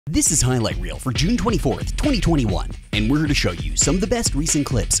This is Highlight Reel for June 24th, 2021, and we're here to show you some of the best recent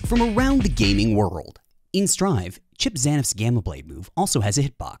clips from around the gaming world. In Strive, Chipp Zanuff's Gamma Blade move also has a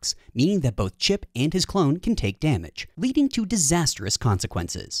hitbox, meaning that both Chipp and his clone can take damage, leading to disastrous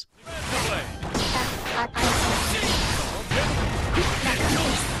consequences.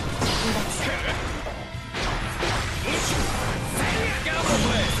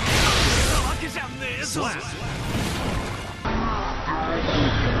 Slap.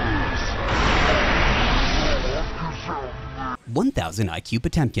 1000 IQ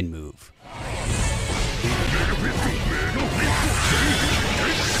Potemkin move.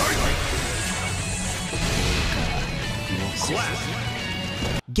 Slap.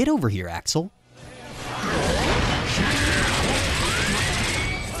 Get over here, Axel.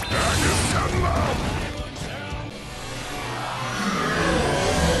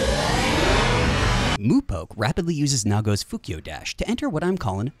 Moopoke rapidly uses Nago's Fukyo dash to enter what I'm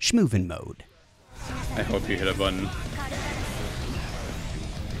calling schmoovin mode. I hope you hit a button.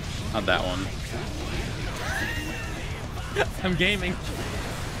 Not that one. I'm gaming.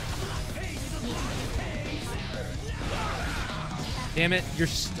 Damn it, you're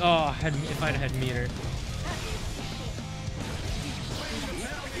oh, if I'd had meter.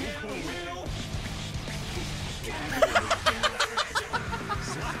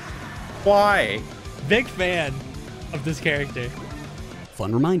 Why? Big fan of this character.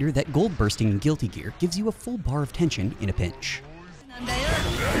 Fun reminder that gold bursting in Guilty Gear gives you a full bar of tension in a pinch.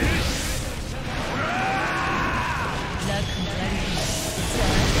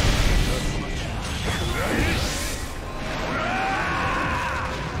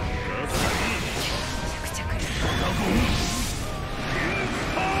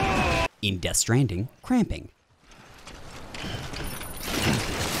 In Death Stranding, cramping.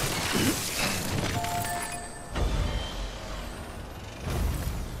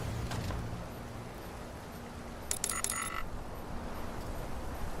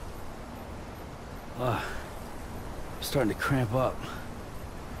 I'm starting to cramp up.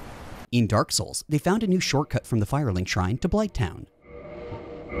 In Dark Souls, they found a new shortcut from the Firelink Shrine to Blighttown.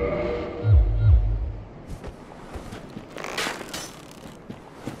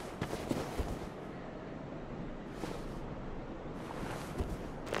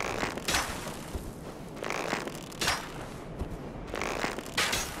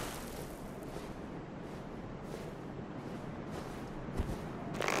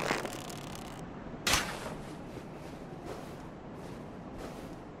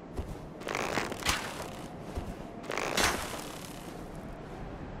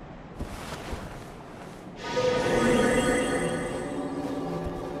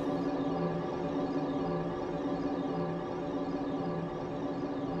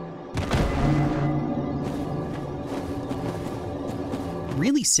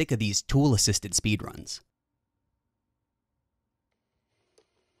 Really sick of these tool-assisted speedruns.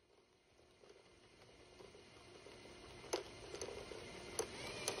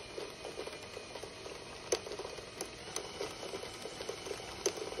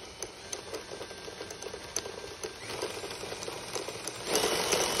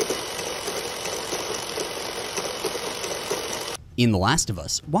 In The Last of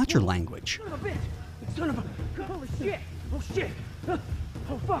Us, watch your language. Son of a bitch! Son of a... Holy shit! Oh shit!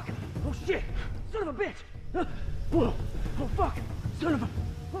 Oh fuck! Oh shit! Son of a bitch! Whoa! Oh fuck! Son of a...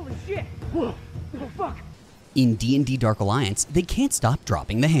 Holy shit! Whoa! Oh fuck! In D&D Dark Alliance, they can't stop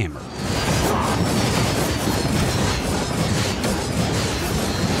dropping the hammer.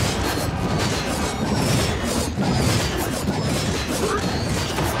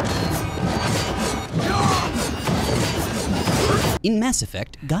 In Mass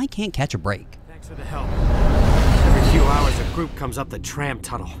Effect, Guy can't catch a break. Thanks for the help. Every few hours, a group comes up the tram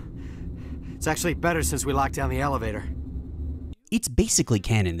tunnel. It's actually better since we locked down the elevator. It's basically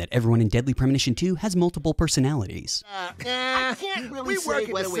canon that everyone in Deadly Premonition 2 has multiple personalities. I can't really say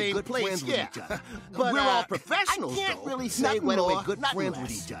whether we're good friends with each other. But we're all professionals, though. I can't really say whether we're good friends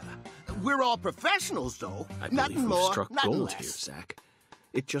with each other. We're all professionals, though. I believe we've struck gold here, Zach.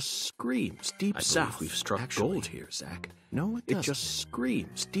 It just screams deep south. We've struck gold here, Zach. No, it doesn't. It just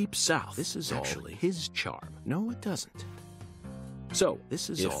screams deep south. This is actually his charm. No, it doesn't. So, this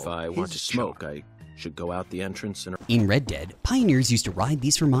is if I want to smoke, I should go out the entrance and... In Red Dead, pioneers used to ride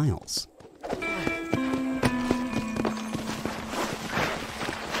these for miles.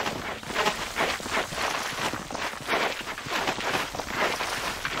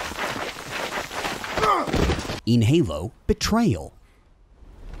 In Halo, betrayal.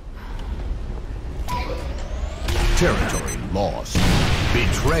 Territory lost.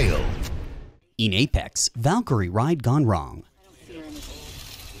 Betrayal. In Apex, Valkyrie ride gone wrong.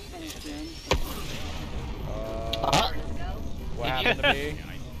 What happened to me?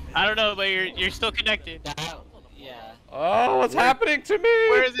 I don't know, but you're still connected. Yeah. Oh, what's happening to me?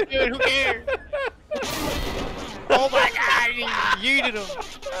 Where is it doing? Who cares? Oh my god, you yeeted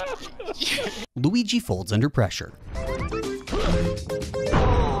him. Luigi folds under pressure.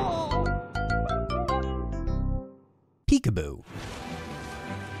 Peekaboo.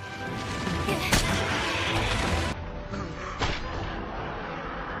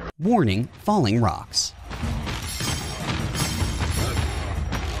 Warning, falling rocks.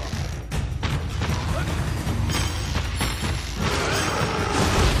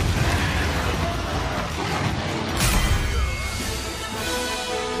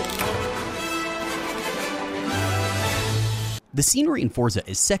 The scenery in Forza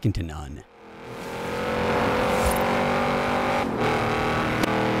is second to none.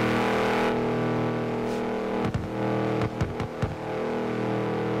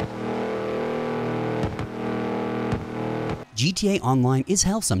 GTA Online is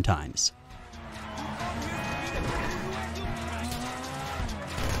hell sometimes.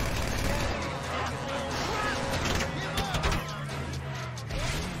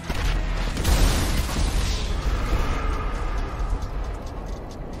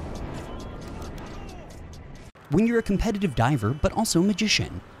 When you're a competitive diver, but also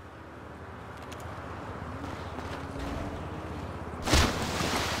magician.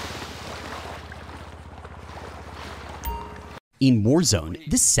 In Warzone,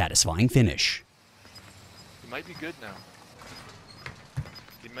 this satisfying finish. He might be good now.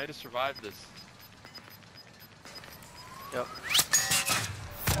 He might have survived this. Yep.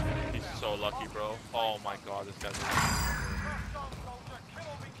 He's so lucky, bro. Oh my god, this guy's...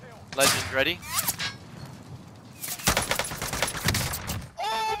 Legend, ready?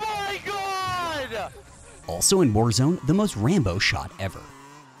 Oh my god! Also in Warzone, the most Rambo shot ever.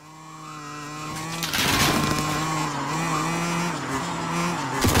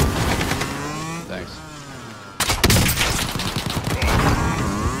 Thanks.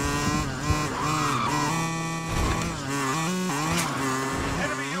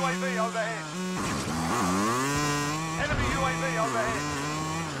 Enemy UAV overhead. Enemy UAV overhead.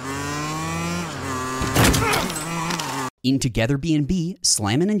 In Together B&B,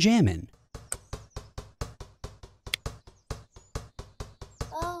 slammin' and jammin'.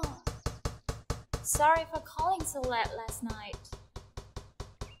 Oh, sorry for calling so late last night.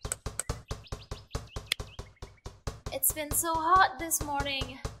 It's been so hot this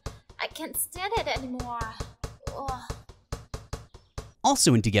morning. I can't stand it anymore. Ugh.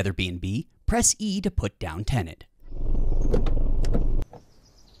 Also in Together B&B, press E to put down Tenet.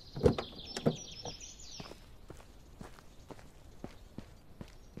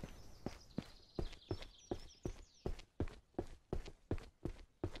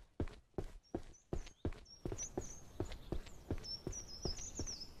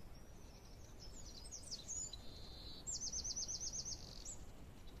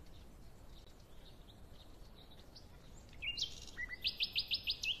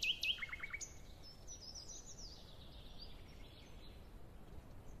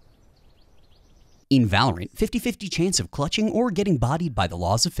 In Valorant, 50-50 chance of clutching or getting bodied by the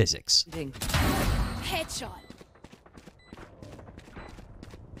laws of physics. Headshot.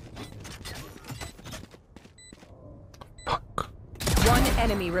 One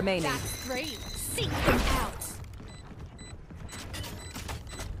enemy remaining. That's great. Seek them out.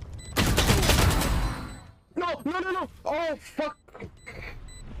 No. Oh, fuck.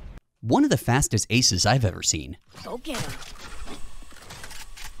 One of the fastest aces I've ever seen. Go get him.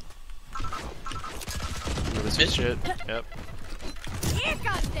 This is shit. Yep. Here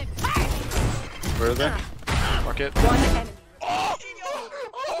comes the pack. Where are they? Mark it. One enemy. Oh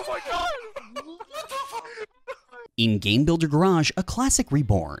my god! In Game Builder Garage, a classic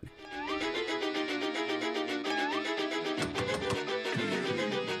reborn.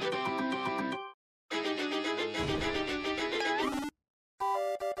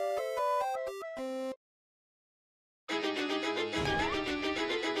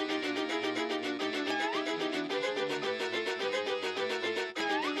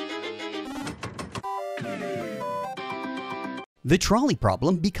 The trolley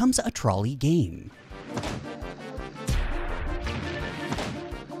problem becomes a trolley game.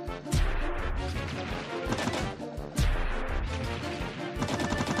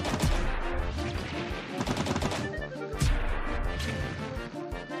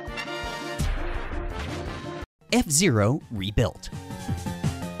 F-Zero rebuilt.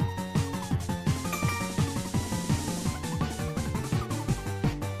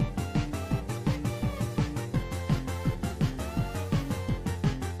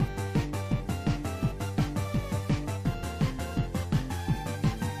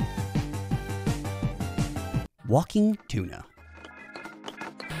 walking tuna.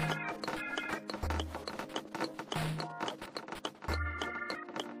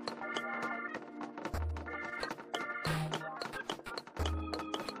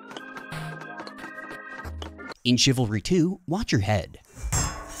 In Chivalry 2, watch your head.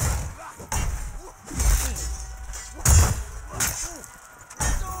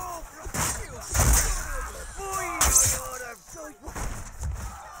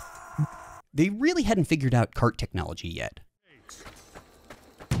 They really hadn't figured out cart technology yet.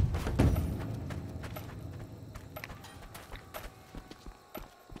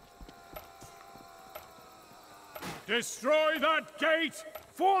 Destroy that gate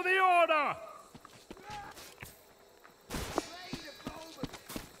for the order!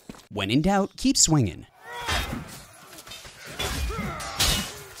 When in doubt, keep swinging.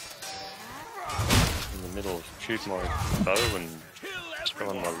 In the middle of shoot my bow and spill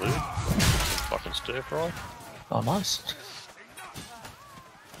on my loot. Fucking stir fry. Oh, nice.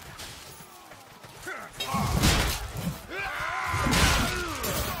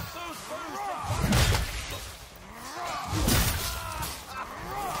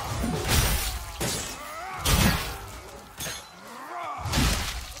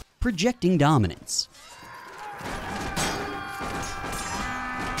 Projecting dominance.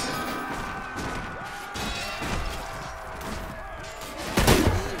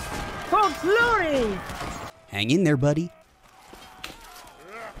 For glory! Hang in there, buddy.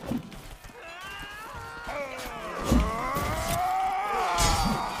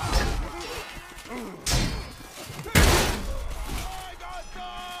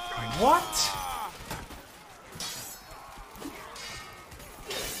 What?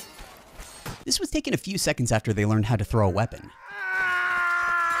 This was taken a few seconds after they learned how to throw a weapon.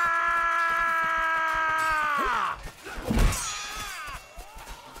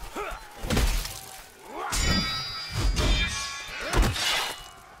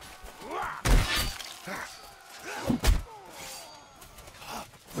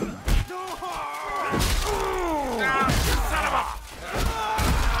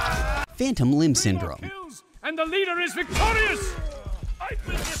 Phantom limb syndrome. And the leader is victorious! I've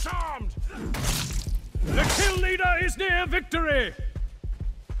been disarmed! The kill leader is near victory!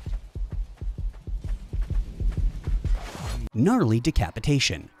 Gnarly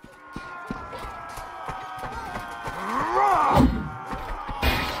decapitation.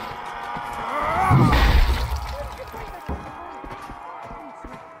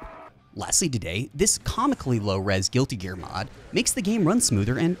 Lastly today, this comically low-res Guilty Gear mod makes the game run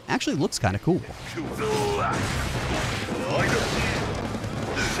smoother and actually looks kinda cool.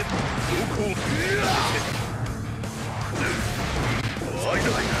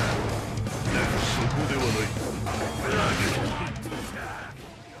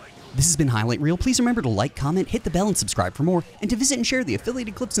 This has been Highlight Reel. Please remember to like, comment, hit the bell, and subscribe for more, and to visit and share the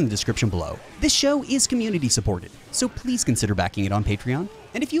affiliated clips in the description below. This show is community supported, so please consider backing it on Patreon.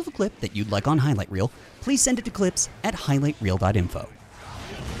 And if you have a clip that you'd like on Highlight Reel, please send it to clips@highlightreel.info.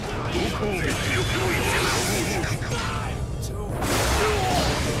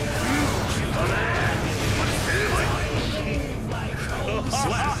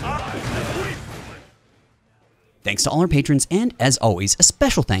 Thanks to all our patrons, and as always, a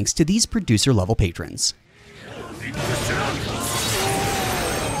special thanks to these producer-level patrons.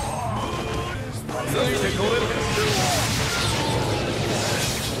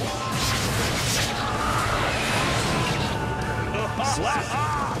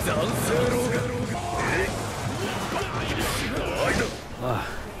 I'm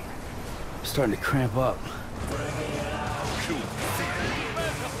starting to cramp up.